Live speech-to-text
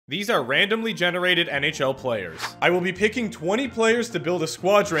These are randomly generated NHL players. I will be picking 20 players to build a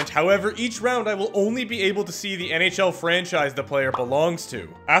squadron. However, each round I will only be able to see the NHL franchise the player belongs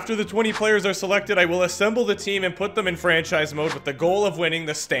to. After the 20 players are selected, I will assemble the team and put them in franchise mode with the goal of winning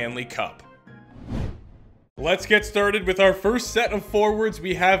the Stanley Cup. Let's get started with our first set of forwards.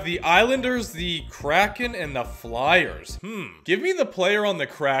 We have the Islanders, the Kraken, and the Flyers. Give me the player on the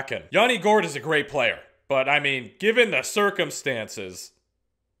Kraken. Yanni Gourde is a great player, but I mean, given the circumstances,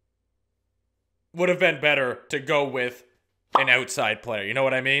 would have been better to go with an outside player, you know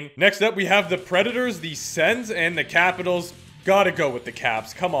what I mean? Next up, we have the Predators, the Sens, and the Capitals. Gotta go with the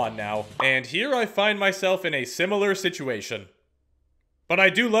Caps, come on now. And here I find myself in a similar situation. But I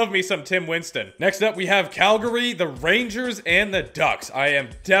do love me some Tim Winston. Next up, we have Calgary, the Rangers, and the Ducks. I am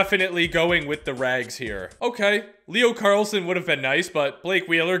definitely going with the Rags here. Okay, Leo Carlsson would have been nice, but Blake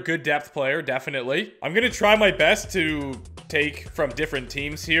Wheeler, good depth player, definitely. I'm gonna try my best to take from different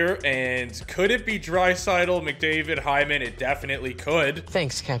teams here, and could it be Draisaitl, McDavid, Hyman? It definitely could.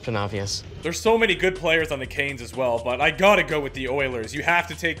 Thanks, Captain Obvious. There's so many good players on the Canes as well, but I gotta go with the Oilers. You have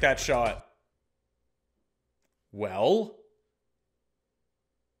to take that shot. Well,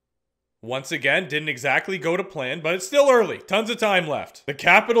 once again, didn't exactly go to plan, but it's still early. Tons of time left. The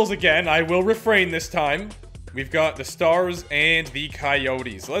Capitals again, I will refrain this time. We've got the Stars and the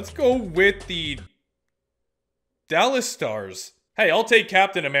Coyotes. Let's go with the Dallas Stars. Hey, I'll take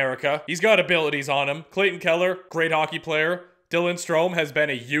Captain America. He's got abilities on him. Clayton Keller, great hockey player. Dylan Strome has been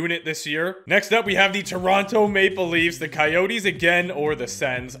a unit this year. Next up, we have the Toronto Maple Leafs, the Coyotes again, or the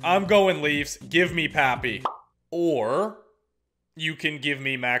Sens. I'm going Leafs. Give me Pappy. Or you can give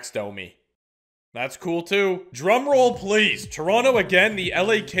me Max Domi. That's cool too. Drum roll, please. Toronto again, the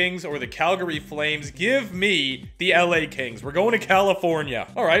LA Kings, or the Calgary Flames. Give me the LA Kings. We're going to California.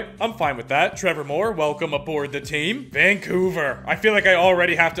 All right, I'm fine with that. Trevor Moore, welcome aboard the team. Vancouver. I feel like I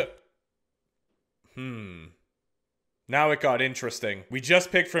already have to... Now it got interesting. We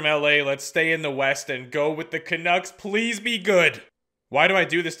just picked from LA. Let's stay in the West and go with the Canucks. Please be good. Why do I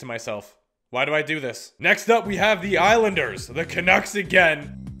do this to myself? Why do I do this? Next up, we have the Islanders. The Canucks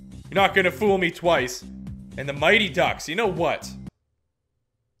again. You're not gonna fool me twice. And the Mighty Ducks. You know what?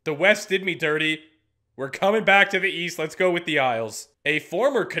 The West did me dirty. We're coming back to the East. Let's go with the Isles. A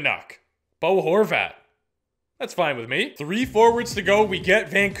former Canuck, Bo Horvat. That's fine with me. 3 forwards to go. We get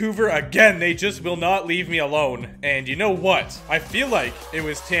Vancouver again. They just will not leave me alone. And you know what? I feel like it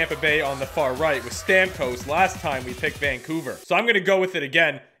was Tampa Bay on the far right with Stamkos last time we picked Vancouver. So I'm going to go with it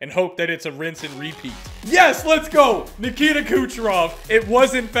again and hope that it's a rinse and repeat. Yes, let's go! Nikita Kucherov. It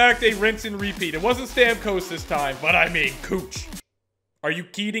was in fact a rinse and repeat. It wasn't Stamkos this time, but I mean Cooch. Are you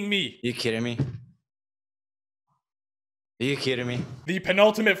kidding me? You kidding me? Are you kidding me? The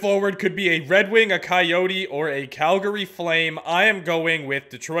penultimate forward could be a Red Wing, a Coyote, or a Calgary Flame. I am going with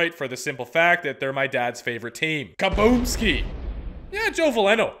Detroit for the simple fact that they're my dad's favorite team. Kaboomski. Yeah, Joe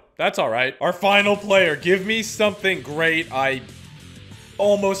Veleno. That's all right. Our final player. Give me something great. I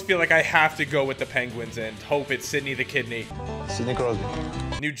almost feel like I have to go with the Penguins and hope it's Sidney the Kidney. Sidney Crosby.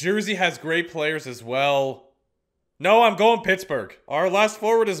 New Jersey has great players as well. No, I'm going Pittsburgh. Our last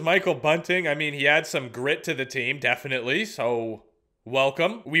forward is Michael Bunting. I mean, he adds some grit to the team, definitely, so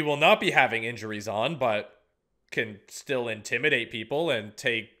welcome. We will not be having injuries on, but can still intimidate people and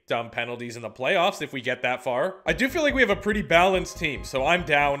take dumb penalties in the playoffs if we get that far. I do feel like we have a pretty balanced team, so I'm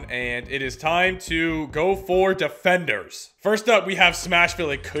down, and it is time to go for defenders. First up, we have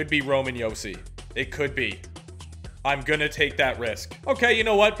Smashville. It could be Roman Josi. It could be. I'm gonna take that risk. Okay, you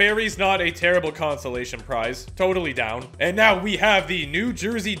know what? Barry's not a terrible consolation prize. Totally down. And now we have the New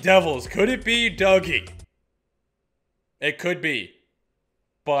Jersey Devils. Could it be Dougie? It could be.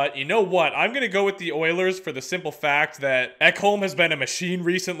 But you know what? I'm gonna go with the Oilers for the simple fact that Ekholm has been a machine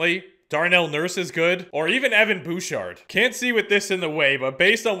recently. Darnell Nurse is good. Or even Evan Bouchard. Can't see with this in the way, but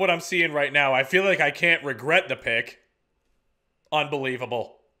based on what I'm seeing right now, I feel like I can't regret the pick.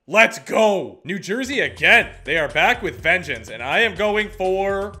 Unbelievable. Let's go! New Jersey again. They are back with vengeance, and I am going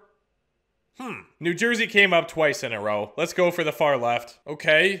for... New Jersey came up twice in a row. Let's go for the far left.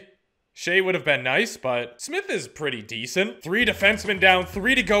 Okay. Shea would have been nice, but Smith is pretty decent. 3 defensemen down,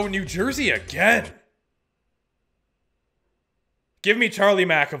 3 to go. New Jersey again. Give me Charlie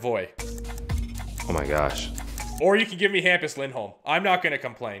McAvoy. Oh my gosh. Or you can give me Hampus Lindholm. I'm not going to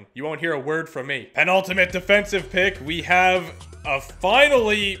complain. You won't hear a word from me. Penultimate defensive pick. We have a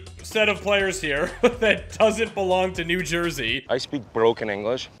finally set of players here that doesn't belong to New Jersey. I speak broken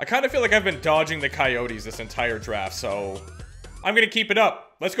English. I kind of feel like I've been dodging the Coyotes this entire draft, so I'm going to keep it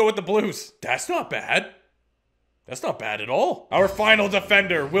up. Let's go with the Blues. That's not bad. That's not bad at all. Our final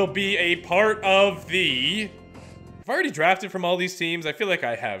defender will be a part of the... If I already drafted from all these teams? I feel like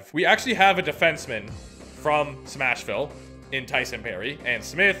I have. We actually have a defenseman from Smashville in Tyson Barrie and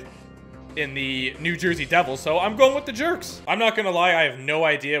Smith in the New Jersey Devils, so I'm going with the Jerks. I'm not gonna lie, I have no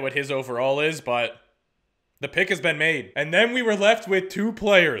idea what his overall is, but the pick has been made. And then we were left with 2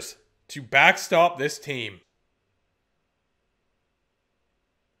 players to backstop this team.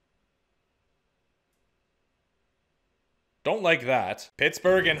 Don't like that.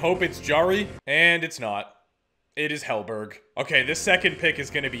 Pittsburgh and hope it's Jari, and it's not. It is Hellberg. Okay, this second pick is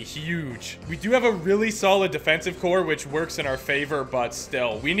going to be huge. We do have a really solid defensive core, which works in our favor, but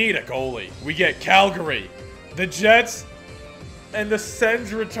still, we need a goalie. We get Calgary, the Jets, and the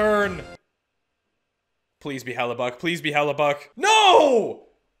Sens return. Please be Hellebuck. Please be Hellebuck. No!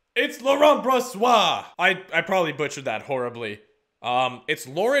 It's Laurent Brossoit. I probably butchered that horribly. It's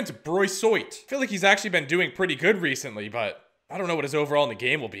Laurent Brossoit. I feel like he's actually been doing pretty good recently, but I don't know what his overall in the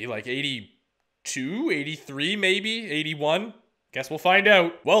game will be. Like 82, 83 maybe, 81. Guess we'll find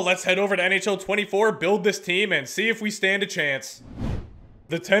out. Well, let's head over to NHL 24, build this team, and see if we stand a chance.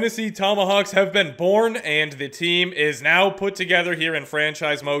 The Tennessee Tomahawks have been born, and the team is now put together here in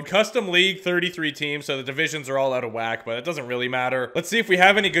franchise mode. Custom league, 33 teams, so the divisions are all out of whack, but it doesn't really matter. Let's see if we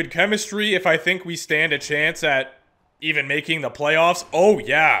have any good chemistry, if I think we stand a chance at even making the playoffs. Oh,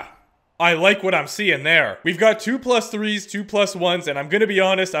 yeah. I like what I'm seeing there. We've got 2+3s, 2+1s, and I'm gonna be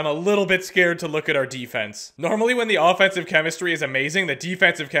honest, I'm a little bit scared to look at our defense. Normally when the offensive chemistry is amazing, the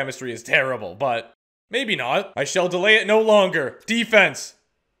defensive chemistry is terrible, but maybe not. I shall delay it no longer. Defense.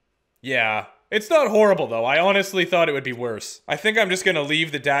 Yeah. It's not horrible, though. I honestly thought it would be worse. I think I'm just gonna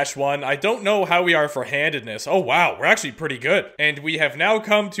leave the -1. I don't know how we are for handedness. Oh, wow. We're actually pretty good. And we have now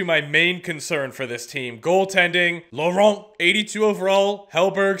come to my main concern for this team. Goaltending. Laurent, 82 overall.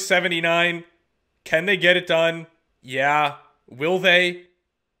 Hellberg, 79. Can they get it done? Yeah. Will they?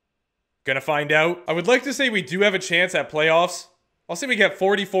 Gonna find out. I would like to say we do have a chance at playoffs. I'll say we get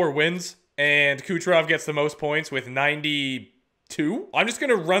 44 wins. And Kucherov gets the most points with 92. I'm just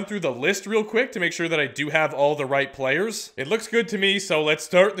gonna run through the list real quick to make sure that I do have all the right players. It looks good to me, so let's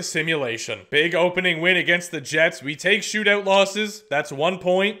start the simulation. Big opening win against the Jets. We take shootout losses. That's 1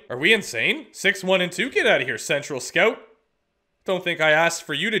 point. Are we insane? 6-1-2. Get out of here, Central Scout. Don't think I asked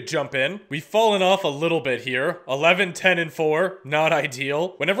for you to jump in. We've fallen off a little bit here. 11-10-4. Not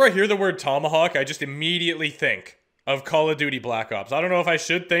ideal. Whenever I hear the word Tomahawk, I just immediately think of Call of Duty Black Ops. I don't know if I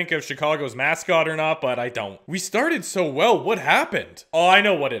should think of Chicago's mascot or not, but I don't. We started so well. What happened? Oh, I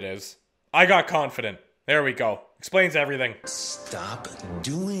know what it is. I got confident. There we go. Explains everything. Stop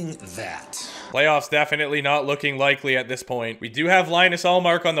doing that. Playoffs definitely not looking likely at this point. We do have Linus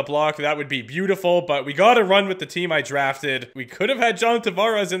Allmark on the block. That would be beautiful, but we got to run with the team I drafted. We could have had John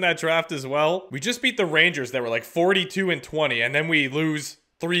Tavares in that draft as well. We just beat the Rangers that were like 42-20, and then we lose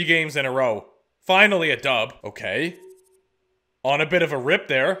 3 games in a row. Finally a dub. Okay. On a bit of a rip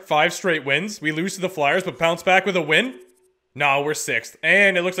there. 5 straight wins. We lose to the Flyers, but bounce back with a win? No, we're 6th.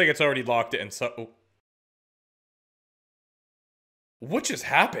 And it looks like it's already locked in, so... What just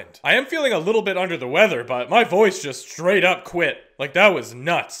happened? I am feeling a little bit under the weather, but my voice just straight up quit. Like, that was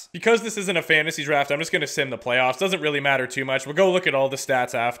nuts. Because this isn't a fantasy draft, I'm just gonna sim the playoffs. Doesn't really matter too much. We'll go look at all the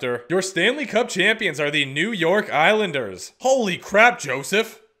stats after. Your Stanley Cup champions are the New York Islanders. Holy crap,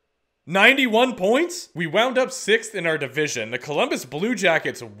 Joseph. 91 points? We wound up 6th in our division. The Columbus Blue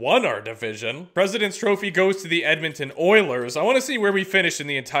Jackets won our division. President's Trophy goes to the Edmonton Oilers. I want to see where we finished in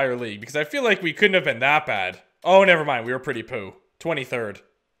the entire league, because I feel like we couldn't have been that bad. Oh, never mind. We were pretty poo. 23rd.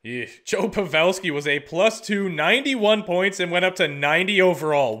 Eugh. Joe Pavelski was a +2, 91 points, and went up to 90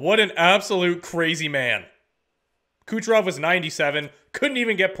 overall. What an absolute crazy man. Kucherov was 97. Couldn't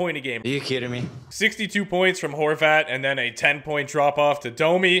even get point a game. Are you kidding me? 62 points from Horvat, and then a 10-point drop-off to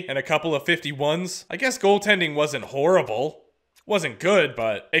Domi, and a couple of 51s. I guess goaltending wasn't horrible. Wasn't good,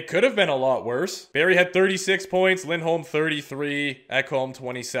 but it could have been a lot worse. Barrie had 36 points, Lindholm 33, Ekholm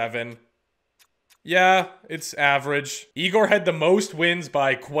 27. Yeah, it's average. Igor had the most wins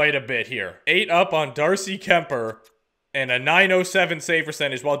by quite a bit here. 8 up on Darcy Kemper, and a .907 save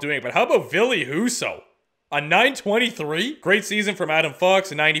percentage while doing it. But how about Ville Husso? A .923? Great season from Adam Fox.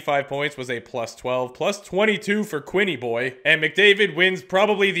 95 points was a +12. +22 for Quinny Boy. And McDavid wins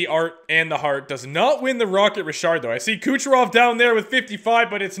probably the art and the heart. Does not win the Rocket Richard, though. I see Kucherov down there with 55,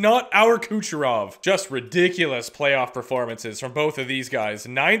 but it's not our Kucherov. Just ridiculous playoff performances from both of these guys.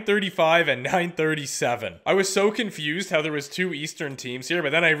 935 and 937. I was so confused how there was 2 Eastern teams here,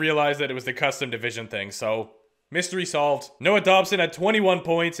 but then I realized that it was the custom division thing, so... mystery solved. Noah Dobson had 21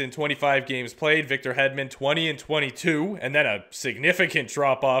 points in 25 games played. Victor Hedman 20 and 22. And then a significant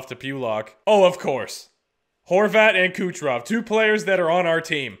drop off to Pulock. Oh, of course. Horvat and Kucherov, 2 players that are on our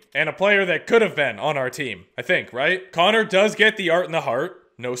team, and a player that could have been on our team, I think, right? Connor does get the Art in the Heart.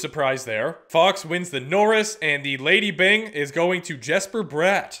 No surprise there. Fox wins the Norris, and the Lady Bing is going to Jesper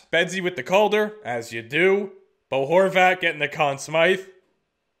Bratt. Bedsy with the Calder, as you do. Bo Horvat getting the Conn Smythe,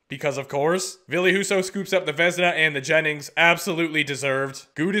 because of course. Ville Husso scoops up the Vezina and the Jennings, absolutely deserved.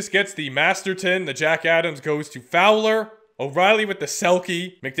 Gudas gets the Masterton, the Jack Adams goes to Fowler. O'Reilly with the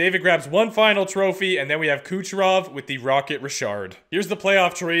Selke. McDavid grabs one final trophy, and then we have Kucherov with the Rocket Richard. Here's the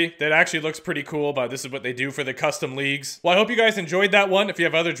playoff tree. That actually looks pretty cool, but this is what they do for the custom leagues. Well, I hope you guys enjoyed that one. If you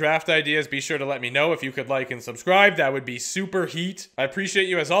have other draft ideas, be sure to let me know. If you could like and subscribe, that would be super heat. I appreciate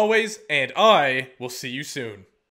you as always, and I will see you soon.